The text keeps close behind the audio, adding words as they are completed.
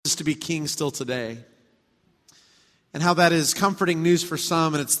to be king still today, and how that is comforting news for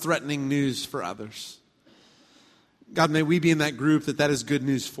some and it's threatening news for others. God, may we be in that group that is good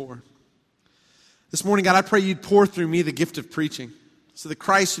news for. This morning, God, I pray you'd pour through me the gift of preaching so that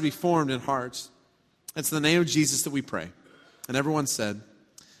Christ would be formed in hearts. It's in the name of Jesus that we pray. And everyone said,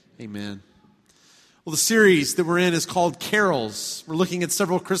 amen. Well, the series that we're in is called Carols. We're looking at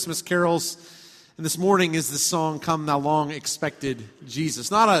several Christmas carols. And this morning is the song, Come Thou Long Expected Jesus.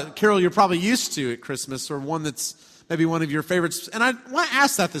 Not a carol you're probably used to at Christmas, or one that's maybe one of your favorites. And I want to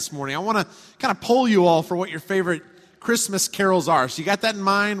ask that this morning. I want to kind of poll you all for what your favorite Christmas carols are. So you got that in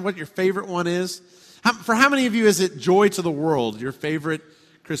mind, what your favorite one is? For how many of you is it Joy to the World, your favorite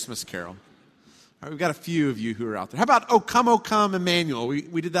Christmas carol? All right, we've got a few of you who are out there. How about O Come, Emmanuel?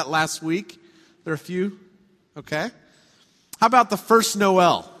 We did that last week. There are a few? Okay. How about the First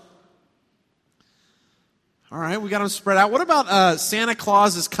Noel? All right, we got them spread out. What about Santa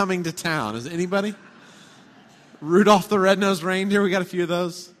Claus is Coming to Town? Is it anybody? Rudolph the Red-Nosed Reindeer? We got a few of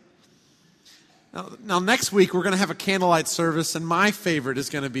those. Now, next week, we're going to have a candlelight service, and my favorite is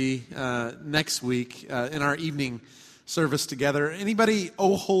going to be next week in our evening service together. Anybody,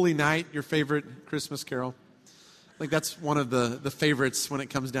 Oh Holy Night, your favorite Christmas carol? I think that's one of the favorites when it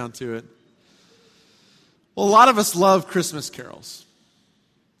comes down to it. Well, a lot of us love Christmas carols,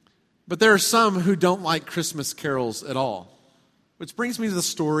 but there are some who don't like Christmas carols at all, which brings me to the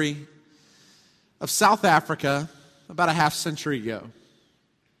story of South Africa about a half century ago.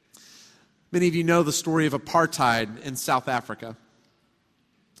 Many of you know the story of apartheid in South Africa,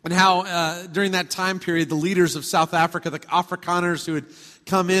 and how during that time period, the leaders of South Africa, the Afrikaners who had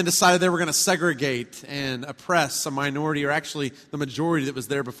come in, decided they were going to segregate and oppress a minority, or actually the majority that was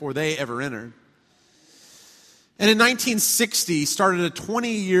there before they ever entered. And in 1960, started a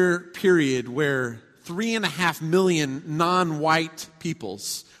 20-year period where 3.5 million non-white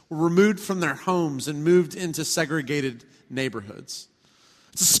peoples were removed from their homes and moved into segregated neighborhoods.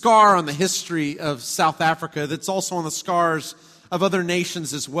 It's a scar on the history of South Africa that's also on the scars of other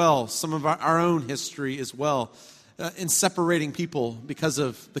nations as well, some of our own history as well, in separating people because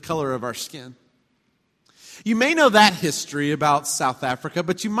of the color of our skin. You may know that history about South Africa,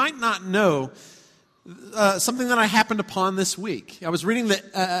 but you might not know something that I happened upon this week. I was reading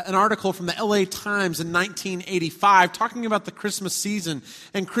an article from the LA Times in 1985 talking about the Christmas season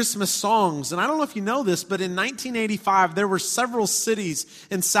and Christmas songs. And I don't know if you know this, but in 1985, there were several cities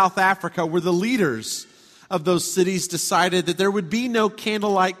in South Africa where the leaders of those cities decided that there would be no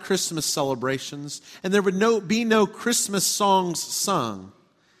candlelight Christmas celebrations and there would be no Christmas songs sung.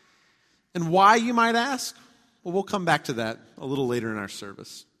 And why, you might ask? Well, we'll come back to that a little later in our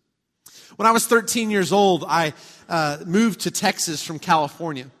service. When I was 13 years old, I moved to Texas from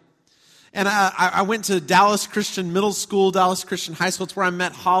California. And I went to Dallas Christian Middle School, Dallas Christian High School. It's where I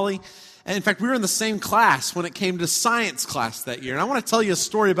met Holly. And in fact, we were in the same class when it came to science class that year. And I want to tell you a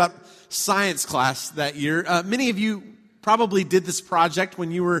story about science class that year. Many of you probably did this project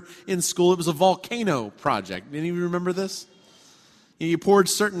when you were in school. It was a volcano project. Any of you remember this? You poured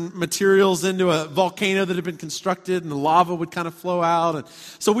certain materials into a volcano that had been constructed, and the lava would kind of flow out. And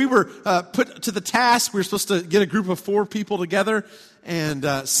so we were put to the task. We were supposed to get a group of 4 people together, and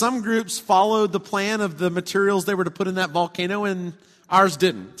some groups followed the plan of the materials they were to put in that volcano, and ours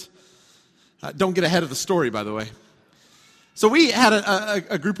didn't. Don't get ahead of the story, by the way. So we had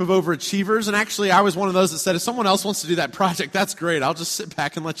a group of overachievers, and actually I was one of those that said, if someone else wants to do that project, that's great. I'll just sit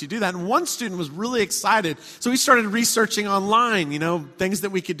back and let you do that. And one student was really excited, so we started researching online, things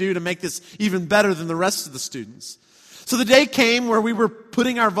that we could do to make this even better than the rest of the students. So the day came where we were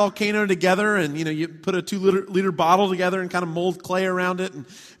putting our volcano together, and you put a 2-liter bottle together and kind of mold clay around it, and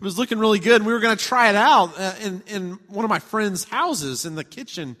it was looking really good. And we were going to try it out in one of my friend's houses in the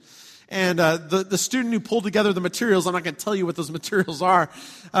kitchen. And the student who pulled together the materials, I'm not going to tell you what those materials are,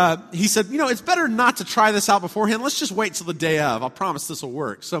 he said, it's better not to try this out beforehand. Let's just wait till the day of. I'll promise this will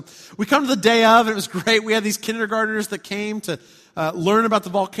work. So we come to the day of, and it was great. We had these kindergartners that came to learn about the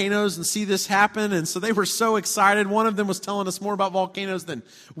volcanoes and see this happen. And so they were so excited. One of them was telling us more about volcanoes than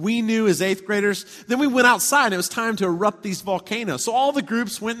we knew as 8th graders. Then we went outside, and it was time to erupt these volcanoes. So all the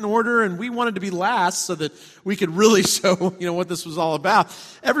groups went in order, and we wanted to be last so that we could really show, what this was all about.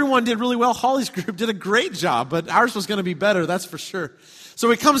 Everyone did really well. Holly's group did a great job, but ours was going to be better, that's for sure.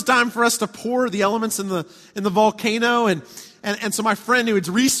 So it comes time for us to pour the elements in the volcano, and so my friend who had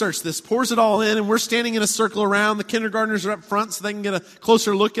researched this pours it all in, and we're standing in a circle around. The kindergartners are up front so they can get a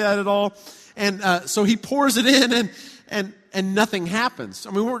closer look at it all. And so he pours it in, and and nothing happens.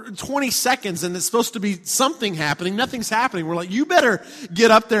 I mean, we're 20 seconds and it's supposed to be something happening. Nothing's happening. We're like, you better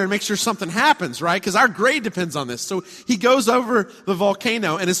get up there and make sure something happens, right? Because our grade depends on this. So he goes over the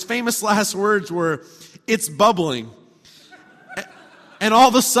volcano and his famous last words were, "It's bubbling." And all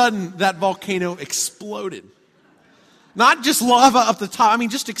of a sudden, that volcano exploded. Not just lava up the top,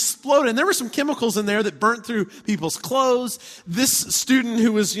 just exploded. And there were some chemicals in there that burnt through people's clothes. This student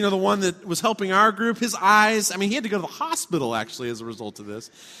who was, the one that was helping our group, his eyes, he had to go to the hospital actually as a result of this.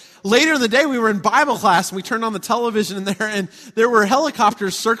 Later in the day, we were in Bible class and we turned on the television and there were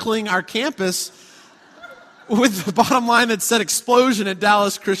helicopters circling our campus with the bottom line that said explosion at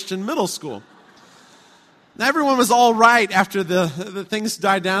Dallas Christian Middle School. Now, everyone was all right after the things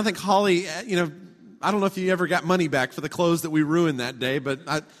died down. I think Holly, I don't know if you ever got money back for the clothes that we ruined that day, but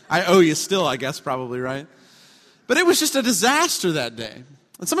I owe you still, I guess, probably, right? But it was just a disaster that day.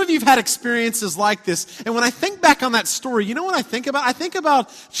 And some of you have had experiences like this. And when I think back on that story, you know what I think about? I think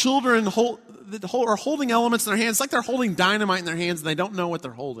about children holding elements in their hands, like they're holding dynamite in their hands and they don't know what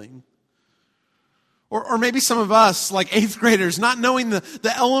they're holding. Or maybe some of us, like 8th graders, not knowing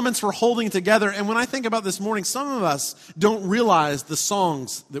the elements we're holding together. And when I think about this morning, some of us don't realize the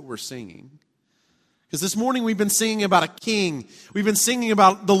songs that we're singing. Because this morning we've been singing about a king. We've been singing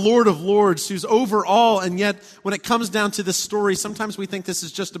about the Lord of Lords who's over all. And yet when it comes down to this story, sometimes we think this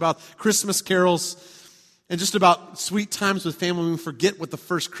is just about Christmas carols and just about sweet times with family. We forget what the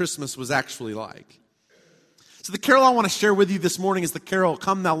first Christmas was actually like. So the carol I want to share with you this morning is the carol,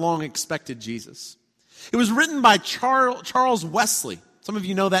 "Come Thou Long Expected Jesus." It was written by Charles Wesley. Some of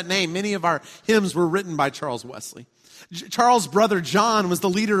you know that name. Many of our hymns were written by Charles Wesley. Charles' brother John was the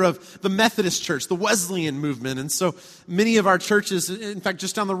leader of the Methodist Church, the Wesleyan movement. And so many of our churches, in fact,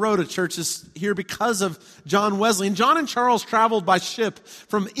 just down the road, a church is here because of John Wesley. And John and Charles traveled by ship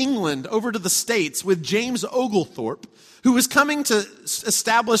from England over to the States with James Oglethorpe, who was coming to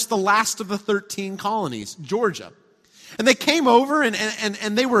establish the last of the 13 colonies, Georgia. And they came over and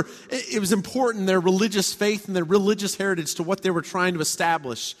it was important, their religious faith and their religious heritage to what they were trying to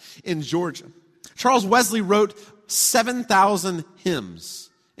establish in Georgia. Charles Wesley wrote 7,000 hymns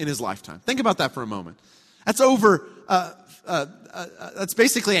in his lifetime. Think about that for a moment. That's that's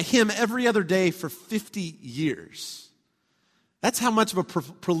basically a hymn every other day for 50 years. That's how much of a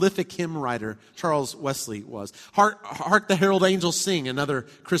prolific hymn writer Charles Wesley was. Hark the Herald Angels Sing, another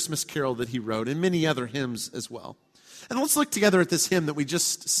Christmas carol that he wrote, and many other hymns as well. And let's look together at this hymn that we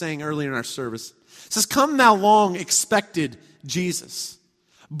just sang earlier in our service. It says, "Come Thou Long Expected Jesus,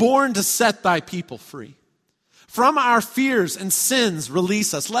 born to set Thy people free. From our fears and sins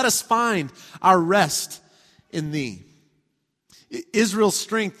release us. Let us find our rest in Thee." Israel's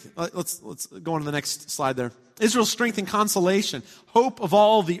strength, let's go on to the next slide there. Israel's strength and consolation, hope of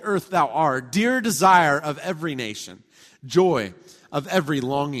all the earth Thou art, dear desire of every nation, joy of every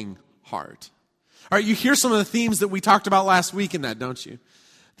longing heart. All right, you hear some of the themes that we talked about last week in that, don't you?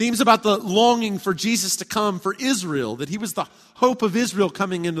 Themes about the longing for Jesus to come, for Israel, that He was the hope of Israel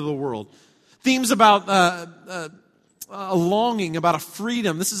coming into the world. Themes about a longing, about a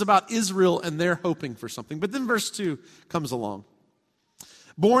freedom. This is about Israel and they're hoping for something. But then verse 2 comes along.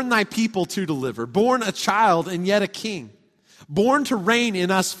 "Born Thy people to deliver, born a child and yet a king, born to reign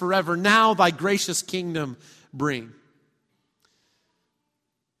in us forever, now Thy gracious kingdom bring.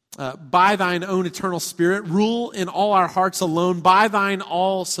 By Thine own eternal Spirit, rule in all our hearts alone. By Thine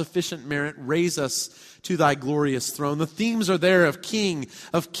all-sufficient merit, raise us to Thy glorious throne." The themes are there of king,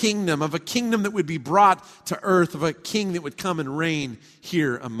 of kingdom, of a kingdom that would be brought to earth, of a king that would come and reign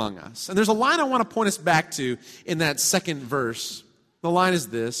here among us. And there's a line I want to point us back to in that second verse. The line is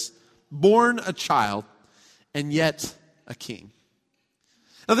this: "Born a child and yet a king."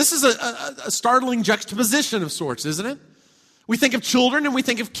 Now this is a startling juxtaposition of sorts, isn't it? We think of children and we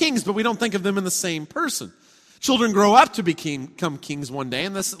think of kings, but we don't think of them in the same person. Children grow up to become kings one day,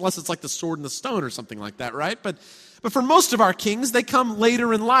 unless it's like the sword and the stone or something like that, right? But for most of our kings, they come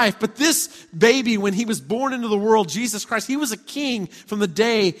later in life. But this baby, when he was born into the world, Jesus Christ, he was a king from the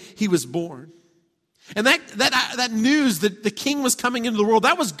day he was born. And that news that the king was coming into the world,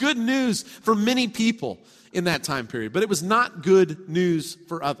 that was good news for many people in that time period. But it was not good news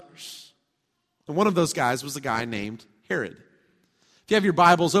for others. And one of those guys was a guy named Herod. If you have your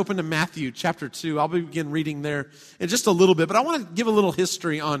Bibles, open to Matthew chapter 2. I'll begin reading there in just a little bit. But I want to give a little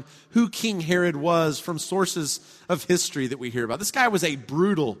history on who King Herod was from sources of history that we hear about. This guy was a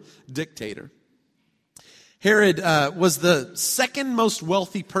brutal dictator. Herod was the second most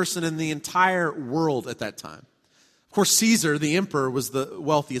wealthy person in the entire world at that time. Of course, Caesar, the emperor, was the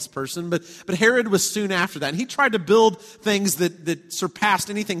wealthiest person, but Herod was soon after that. And he tried to build things that surpassed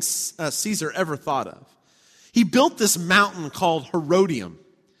anything Caesar ever thought of. He built this mountain called Herodium.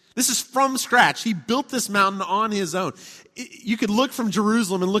 This is from scratch. He built this mountain on his own. You could look from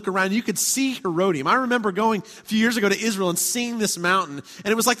Jerusalem and look around. You could see Herodium. I remember going a few years ago to Israel and seeing this mountain.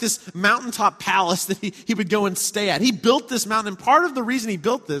 And it was like this mountaintop palace that he would go and stay at. He built this mountain. And part of the reason he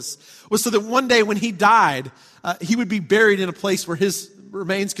built this was so that one day when he died, he would be buried in a place where his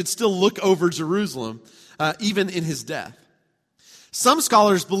remains could still look over Jerusalem, even in his death. Some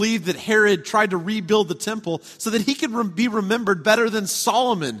scholars believe that Herod tried to rebuild the temple so that he could be remembered better than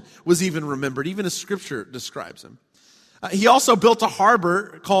Solomon was even remembered, even as Scripture describes him. He also built a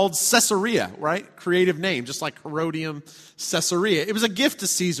harbor called Caesarea, right? Creative name, just like Herodium, Caesarea. It was a gift to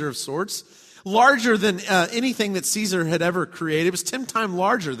Caesar of sorts, larger than anything that Caesar had ever created. It was 10 times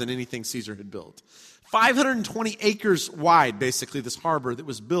larger than anything Caesar had built. 520 acres wide, basically, this harbor that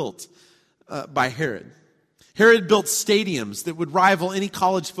was built by Herod. Herod built stadiums that would rival any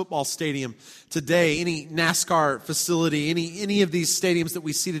college football stadium today, any NASCAR facility, any of these stadiums that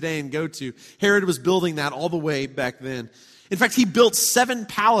we see today and go to. Herod was building that all the way back then. In fact, he built 7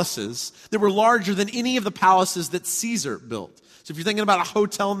 palaces that were larger than any of the palaces that Caesar built. So if you're thinking about a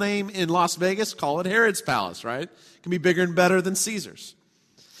hotel name in Las Vegas, call it Herod's Palace, right? It can be bigger and better than Caesar's.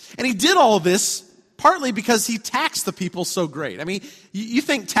 And he did all of this partly because he taxed the people so great. I mean, you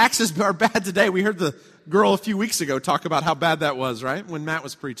think taxes are bad today. We heard the girl a few weeks ago talk about how bad that was, right? When Matt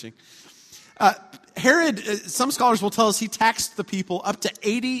was preaching. Herod, some scholars will tell us he taxed the people up to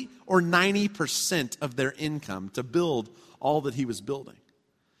 80 or 90% of their income to build all that he was building.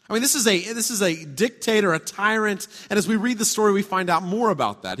 I mean, this is a dictator, a tyrant, and as we read the story, we find out more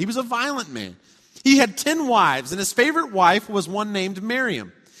about that. He was a violent man. He had 10 wives, and his favorite wife was one named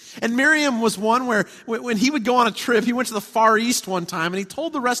Miriam. And Miriam was one where when he would go on a trip, he went to the Far East one time and he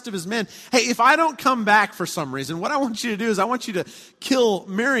told the rest of his men, hey, if I don't come back for some reason, what I want you to do is I want you to kill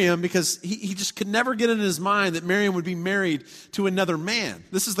Miriam, because he just could never get in his mind that Miriam would be married to another man.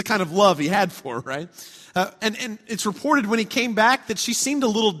 This is the kind of love he had for her, right? And it's reported when he came back that she seemed a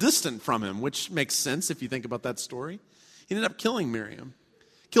little distant from him, which makes sense if you think about that story. He ended up killing Miriam.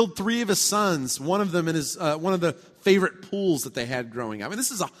 Killed 3 of his sons, one of them in his one of the favorite pools that they had growing up. I mean,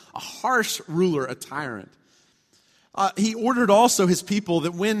 this is a harsh ruler, a tyrant. He ordered also his people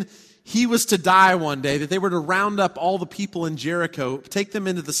that when he was to die one day, that they were to round up all the people in Jericho, take them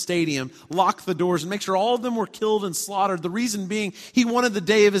into the stadium, lock the doors, and make sure all of them were killed and slaughtered. The reason being, he wanted the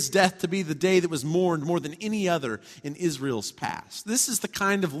day of his death to be the day that was mourned more than any other in Israel's past. This is the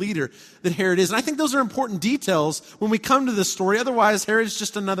kind of leader that Herod is. And I think those are important details when we come to this story. Otherwise, Herod is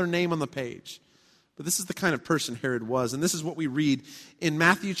just another name on the page. But this is the kind of person Herod was. And this is what we read in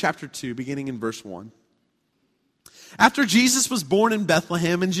Matthew chapter 2, beginning in verse 1. After Jesus was born in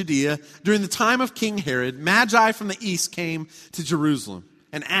Bethlehem in Judea, during the time of King Herod, Magi from the east came to Jerusalem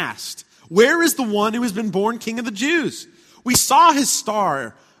and asked, "Where is the one who has been born King of the Jews? We saw his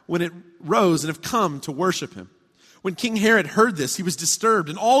star when it rose and have come to worship him." When King Herod heard this, he was disturbed,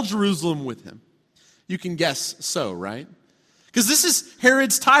 and all Jerusalem with him. You can guess so, right? Because this is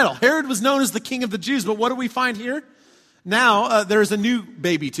Herod's title. Herod was known as the King of the Jews, but what do we find here? Now, there's a new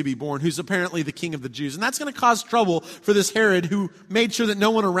baby to be born who's apparently the King of the Jews. And that's going to cause trouble for this Herod, who made sure that no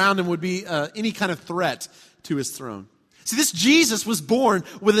one around him would be any kind of threat to his throne. See, this Jesus was born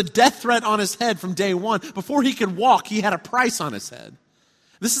with a death threat on his head from day one. Before he could walk, he had a price on his head.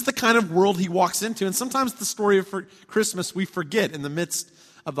 This is the kind of world he walks into. And sometimes the story of Christmas we forget in the midst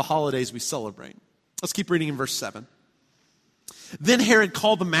of the holidays we celebrate. Let's keep reading in verse 7. Then Herod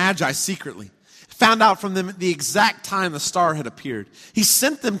called the Magi secretly, found out from them the exact time the star had appeared. He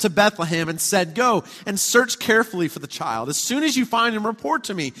sent them to Bethlehem and said, "Go and search carefully for the child. As soon as you find him, report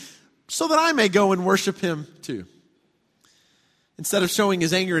to me, so that I may go and worship him too." Instead of showing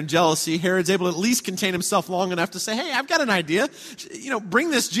his anger and jealousy, Herod's able to at least contain himself long enough to say, "Hey, I've got an idea.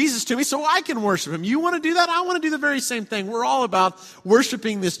 Bring this Jesus to me so I can worship him. You want to do that? I want to do the very same thing." We're all about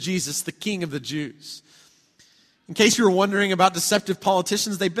worshiping this Jesus, the King of the Jews. In case you were wondering about deceptive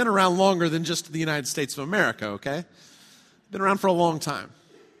politicians, they've been around longer than just the United States of America, okay? Been around for a long time.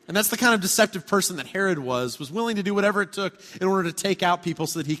 And that's the kind of deceptive person that Herod was willing to do whatever it took in order to take out people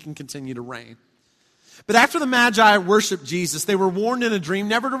so that he can continue to reign. But after the Magi worshiped Jesus, they were warned in a dream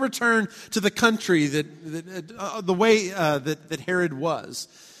never to return to the country the way that Herod was.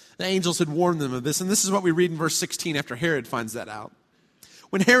 The angels had warned them of this, and this is what we read in verse 16 after Herod finds that out.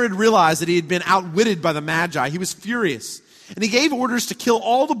 When Herod realized that he had been outwitted by the Magi, he was furious, and he gave orders to kill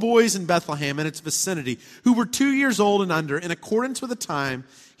all the boys in Bethlehem and its vicinity who were 2 years old and under, in accordance with the time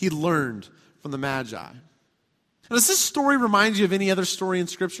he learned from the Magi. Now, does this story remind you of any other story in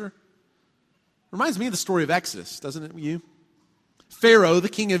Scripture? It reminds me of the story of Exodus, doesn't it, you? Pharaoh, the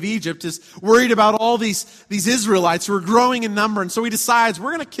king of Egypt, is worried about all these Israelites who are growing in number. And so he decides,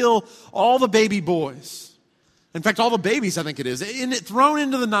 we're going to kill all the baby boys. In fact, all the babies, I think it is, thrown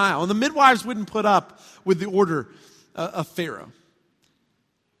into the Nile. And the midwives wouldn't put up with the order of Pharaoh.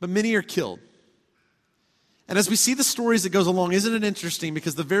 But many are killed. And as we see the stories that goes along, isn't it interesting?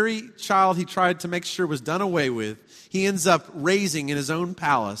 Because the very child he tried to make sure was done away with, he ends up raising in his own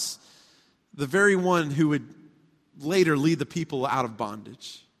palace the very one who would later lead the people out of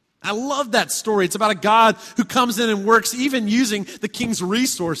bondage. I love that story. It's about a God who comes in and works, even using the king's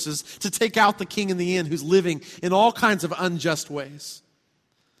resources to take out the king in the end who's living in all kinds of unjust ways.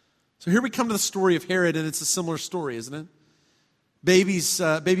 So here we come to the story of Herod, and it's a similar story, isn't it?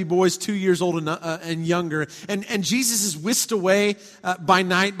 Baby boys 2 years old and younger. And Jesus is whisked away by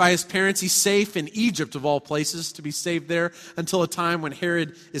night by his parents. He's safe in Egypt, of all places, to be saved there until a time when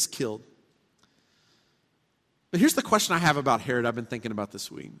Herod is killed. But here's the question I have about Herod I've been thinking about this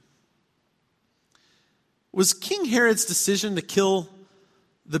week. Was King Herod's decision to kill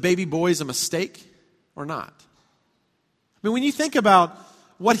the baby boys a mistake or not? I mean, when you think about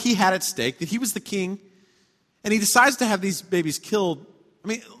what he had at stake, that he was the king, and he decides to have these babies killed, I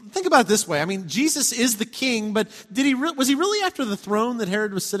mean, think about it this way. I mean, Jesus is the king, but was he really after the throne that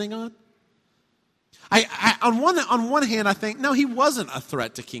Herod was sitting on? On one hand, I think, no, he wasn't a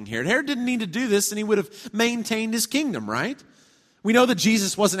threat to King Herod. Herod didn't need to do this, and he would have maintained his kingdom, right? We know that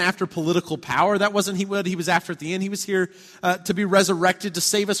Jesus wasn't after political power. That wasn't what he was after at the end. He was here to be resurrected, to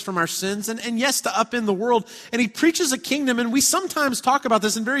save us from our sins, and yes, to upend the world. And he preaches a kingdom, and we sometimes talk about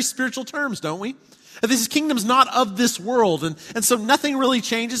this in very spiritual terms, don't we? That this kingdom's not of this world, and so nothing really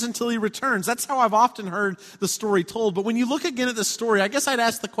changes until he returns. That's how I've often heard the story told. But when you look again at the story, I guess I'd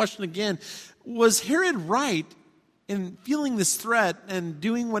ask the question again, was Herod right in feeling this threat and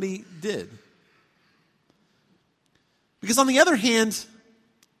doing what he did? Because on the other hand,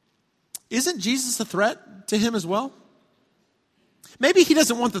 isn't Jesus a threat to him as well? Maybe he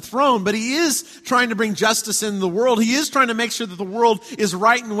doesn't want the throne, but he is trying to bring justice in the world. He is trying to make sure that the world is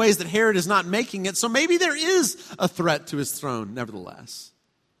right in ways that Herod is not making it. So maybe there is a threat to his throne, nevertheless.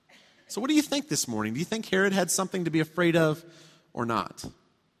 So what do you think this morning? Do you think Herod had something to be afraid of or not?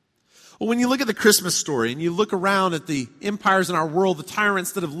 Well, when you look at the Christmas story and you look around at the empires in our world, the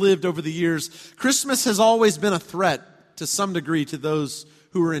tyrants that have lived over the years, Christmas has always been a threat to some degree to those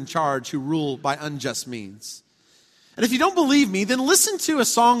who are in charge, who rule by unjust means. And if you don't believe me, then listen to a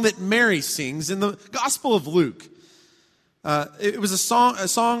song that Mary sings in the Gospel of Luke. It was a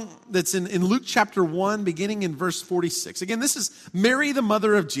song that's in Luke chapter 1, beginning in verse 46. Again, this is Mary, the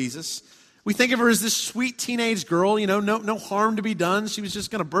mother of Jesus. We think of her as this sweet teenage girl, no harm to be done. She was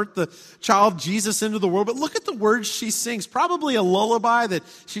just going to birth the child Jesus into the world. But look at the words she sings. Probably a lullaby that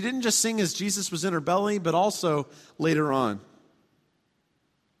she didn't just sing as Jesus was in her belly, but also later on.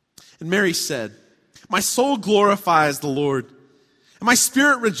 And Mary said, "My soul glorifies the Lord, and my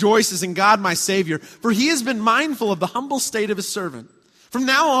spirit rejoices in God my Savior, for he has been mindful of the humble state of his servant. From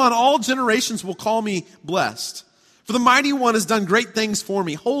now on, all generations will call me blessed. For the Mighty One has done great things for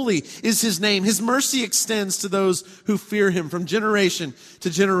me. Holy is his name. His mercy extends to those who fear him from generation to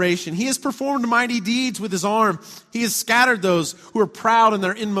generation. He has performed mighty deeds with his arm. He has scattered those who are proud in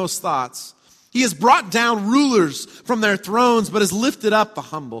their inmost thoughts. He has brought down rulers from their thrones, but has lifted up the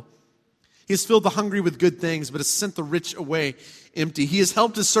humble. He has filled the hungry with good things, but has sent the rich away empty. He has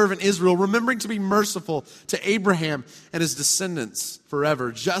helped his servant Israel, remembering to be merciful to Abraham and his descendants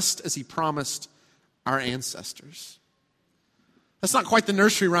forever, just as he promised our ancestors." That's not quite the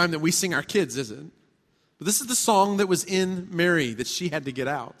nursery rhyme that we sing our kids, is it? But this is the song that was in Mary that she had to get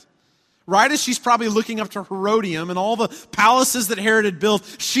out. Right as she's probably looking up to Herodium and all the palaces that Herod had built,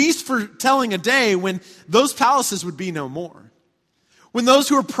 she's foretelling a day when those palaces would be no more. When those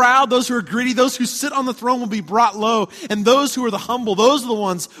who are proud, those who are greedy, those who sit on the throne will be brought low, and those who are the humble, those are the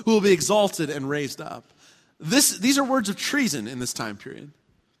ones who will be exalted and raised up. These are words of treason in this time period.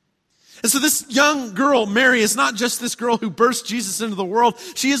 And so this young girl, Mary, is not just this girl who burst Jesus into the world.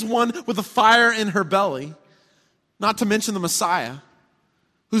 She is one with a fire in her belly, not to mention the Messiah,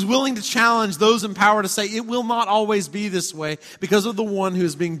 who's willing to challenge those in power to say, it will not always be this way because of the one who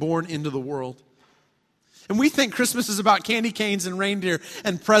is being born into the world. And we think Christmas is about candy canes and reindeer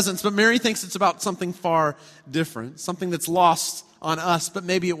and presents, but Mary thinks it's about something far different, something that's lost on us, but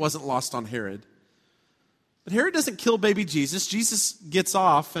maybe it wasn't lost on Herod. But Herod doesn't kill baby Jesus. Jesus gets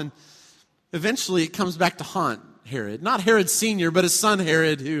off, and eventually it comes back to haunt Herod. Not Herod Sr., but his son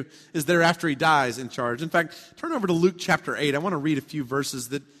Herod, who is there after he dies in charge. In fact, turn over to Luke chapter 8. I want to read a few verses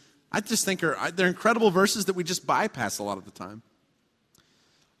that I just think they're incredible verses that we just bypass a lot of the time.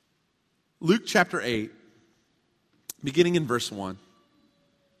 Luke chapter 8, beginning in verse 1.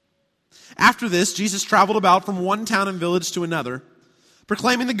 After this, Jesus traveled about from one town and village to another,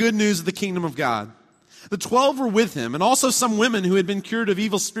 proclaiming the good news of the kingdom of God. The 12 were with him, and also some women who had been cured of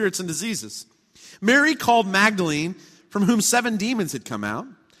evil spirits and diseases. Mary called Magdalene, from whom 7 demons had come out.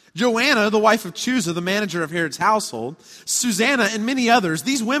 Joanna, the wife of Chuza, the manager of Herod's household. Susanna, and many others.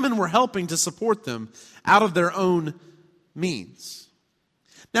 These women were helping to support them out of their own means.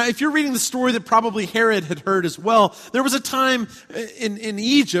 Now, if you're reading the story that probably Herod had heard as well, there was a time in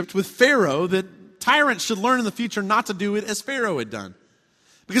Egypt with Pharaoh that tyrants should learn in the future not to do it as Pharaoh had done.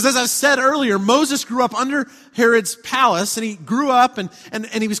 Because as I said earlier, Moses grew up under Herod's palace, and he grew up and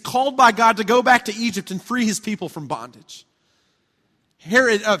he was called by God to go back to Egypt and free his people from bondage.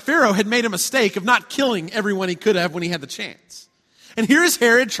 Pharaoh had made a mistake of not killing everyone he could have when he had the chance. And here is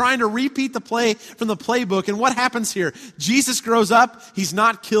Herod trying to repeat the play from the playbook. And what happens here? Jesus grows up. He's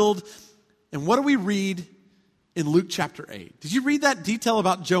not killed. And what do we read in Luke chapter 8? Did you read that detail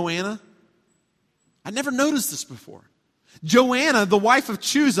about Joanna? I never noticed this before. Joanna, the wife of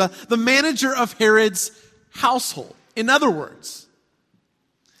Chuza, the manager of Herod's household. In other words,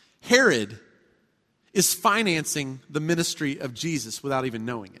 Herod is financing the ministry of Jesus without even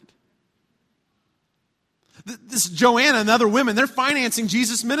knowing it. This Joanna and other women, they're financing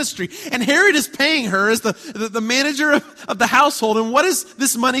Jesus' ministry. And Herod is paying her as the manager of the household. And what is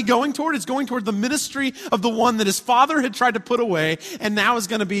this money going toward? It's going toward the ministry of the one that his father had tried to put away and now is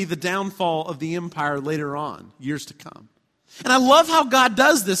going to be the downfall of the empire later on, years to come. And I love how God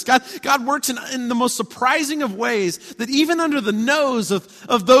does this. God works in the most surprising of ways, that even under the nose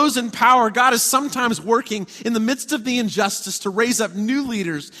of those in power, God is sometimes working in the midst of the injustice to raise up new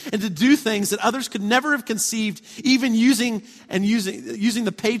leaders and to do things that others could never have conceived, even using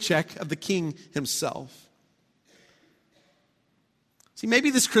the paycheck of the king himself. See, maybe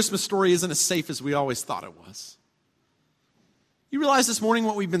this Christmas story isn't as safe as we always thought it was. You realize this morning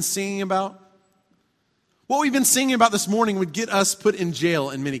what we've been singing about? What we've been singing about this morning would get us put in jail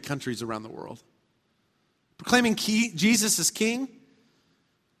in many countries around the world. Proclaiming Jesus as king,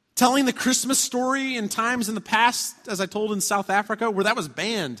 telling the Christmas story in times in the past, as I told in South Africa, where that was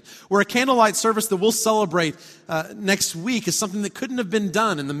banned, where a candlelight service that we'll celebrate next week is something that couldn't have been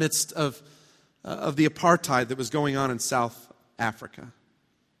done in the midst of the apartheid that was going on in South Africa.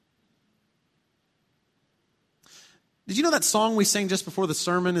 Did you know that song we sang just before the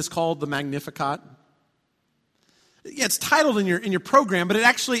sermon is called the Magnificat? Yeah, it's titled in your program, but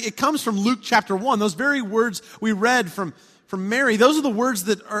it comes from Luke chapter 1. Those very words we read from Mary, those are the words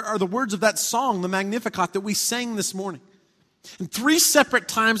that are the words of that song, the Magnificat, that we sang this morning. And 3 separate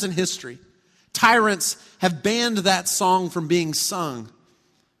times in history, tyrants have banned that song from being sung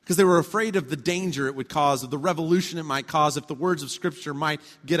because they were afraid of the danger it would cause, of the revolution it might cause, if the words of Scripture might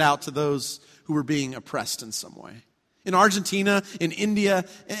get out to those who were being oppressed in some way. In Argentina, in India,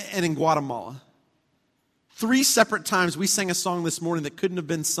 and in Guatemala. 3 separate times we sang a song this morning that couldn't have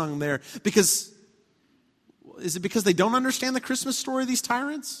been sung there. Is it because they don't understand the Christmas story, these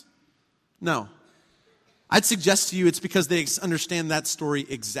tyrants? No. I'd suggest to you it's because they understand that story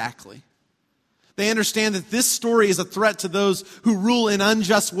exactly. They understand that this story is a threat to those who rule in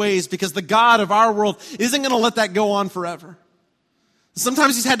unjust ways, because the God of our world isn't going to let that go on forever.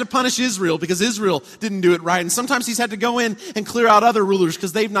 Sometimes he's had to punish Israel because Israel didn't do it right. And sometimes he's had to go in and clear out other rulers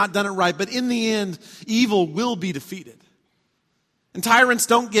because they've not done it right. But in the end, evil will be defeated. And tyrants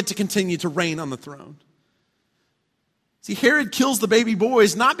don't get to continue to reign on the throne. See, Herod kills the baby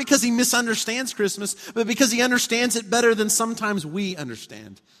boys not because he misunderstands Christmas, but because he understands it better than sometimes we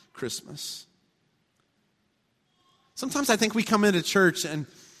understand Christmas. Sometimes I think we come into church and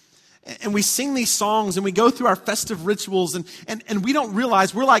we sing these songs and we go through our festive rituals and we don't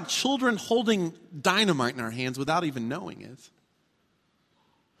realize we're like children holding dynamite in our hands without even knowing it.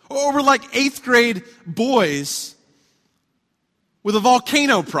 Or we're like 8th grade boys with a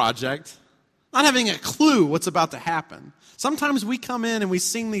volcano project, not having a clue what's about to happen. Sometimes we come in and we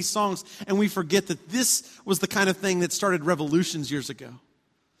sing these songs and we forget that this was the kind of thing that started revolutions years ago.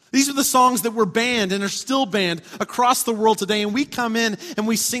 These are the songs that were banned and are still banned across the world today. And we come in and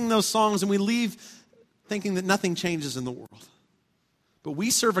we sing those songs and we leave thinking that nothing changes in the world. But we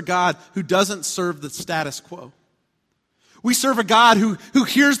serve a God who doesn't serve the status quo. We serve a God who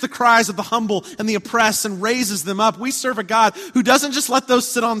hears the cries of the humble and the oppressed and raises them up. We serve a God who doesn't just let those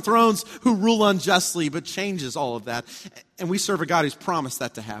sit on thrones who rule unjustly, but changes all of that. And we serve a God who's promised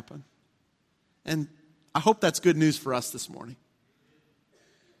that to happen. And I hope that's good news for us this morning.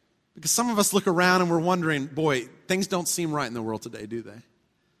 Because some of us look around and we're wondering, boy, things don't seem right in the world today, do they?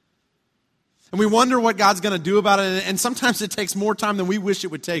 And we wonder what God's going to do about it. And sometimes it takes more time than we wish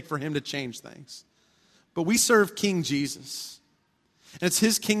it would take for him to change things. But we serve King Jesus. And it's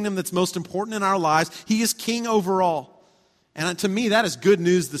his kingdom that's most important in our lives. He is king over all. And to me, that is good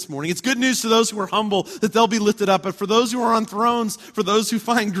news this morning. It's good news to those who are humble that they'll be lifted up. But for those who are on thrones, for those who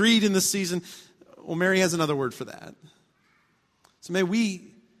find greed in this season, well, Mary has another word for that. So may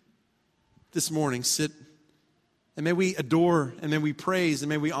we this morning sit and may we adore and may we praise and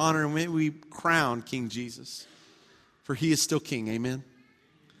may we honor and may we crown King Jesus. For he is still king. Amen.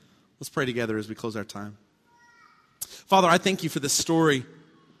 Let's pray together as we close our time. Father, I thank you for this story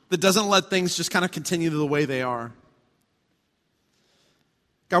that doesn't let things just kind of continue the way they are.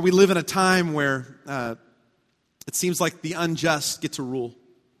 God, we live in a time where it seems like the unjust get to rule.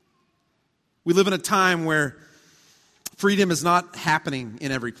 We live in a time where freedom is not happening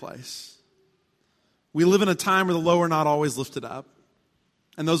in every place. We live in a time where the low are not always lifted up,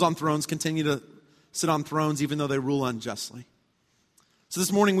 and those on thrones continue to sit on thrones even though they rule unjustly. So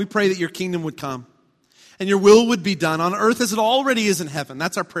this morning we pray that your kingdom would come and your will would be done on earth as it already is in heaven.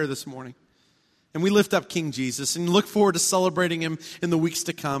 That's our prayer this morning. And we lift up King Jesus and look forward to celebrating him in the weeks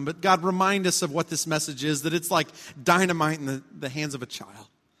to come. But God, remind us of what this message is, that it's like dynamite in the hands of a child.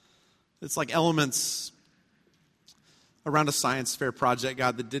 It's like elements around a science fair project,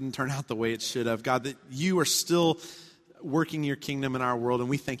 God, that didn't turn out the way it should have. God, that you are still working your kingdom in our world, and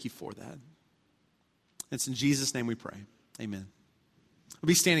we thank you for that. It's in Jesus' name we pray. Amen. We'll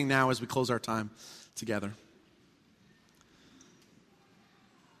be standing now as we close our time together.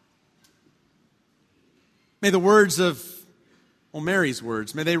 May the words of, Mary's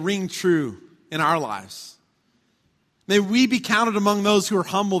words, may they ring true in our lives. May we be counted among those who are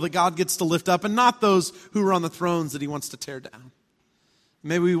humble that God gets to lift up and not those who are on the thrones that he wants to tear down.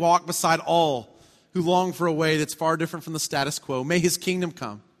 May we walk beside all who long for a way that's far different from the status quo. May his kingdom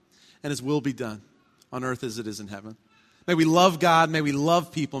come and his will be done on earth as it is in heaven. May we love God, may we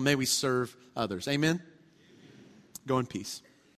love people, may we serve others. Amen? Go in peace.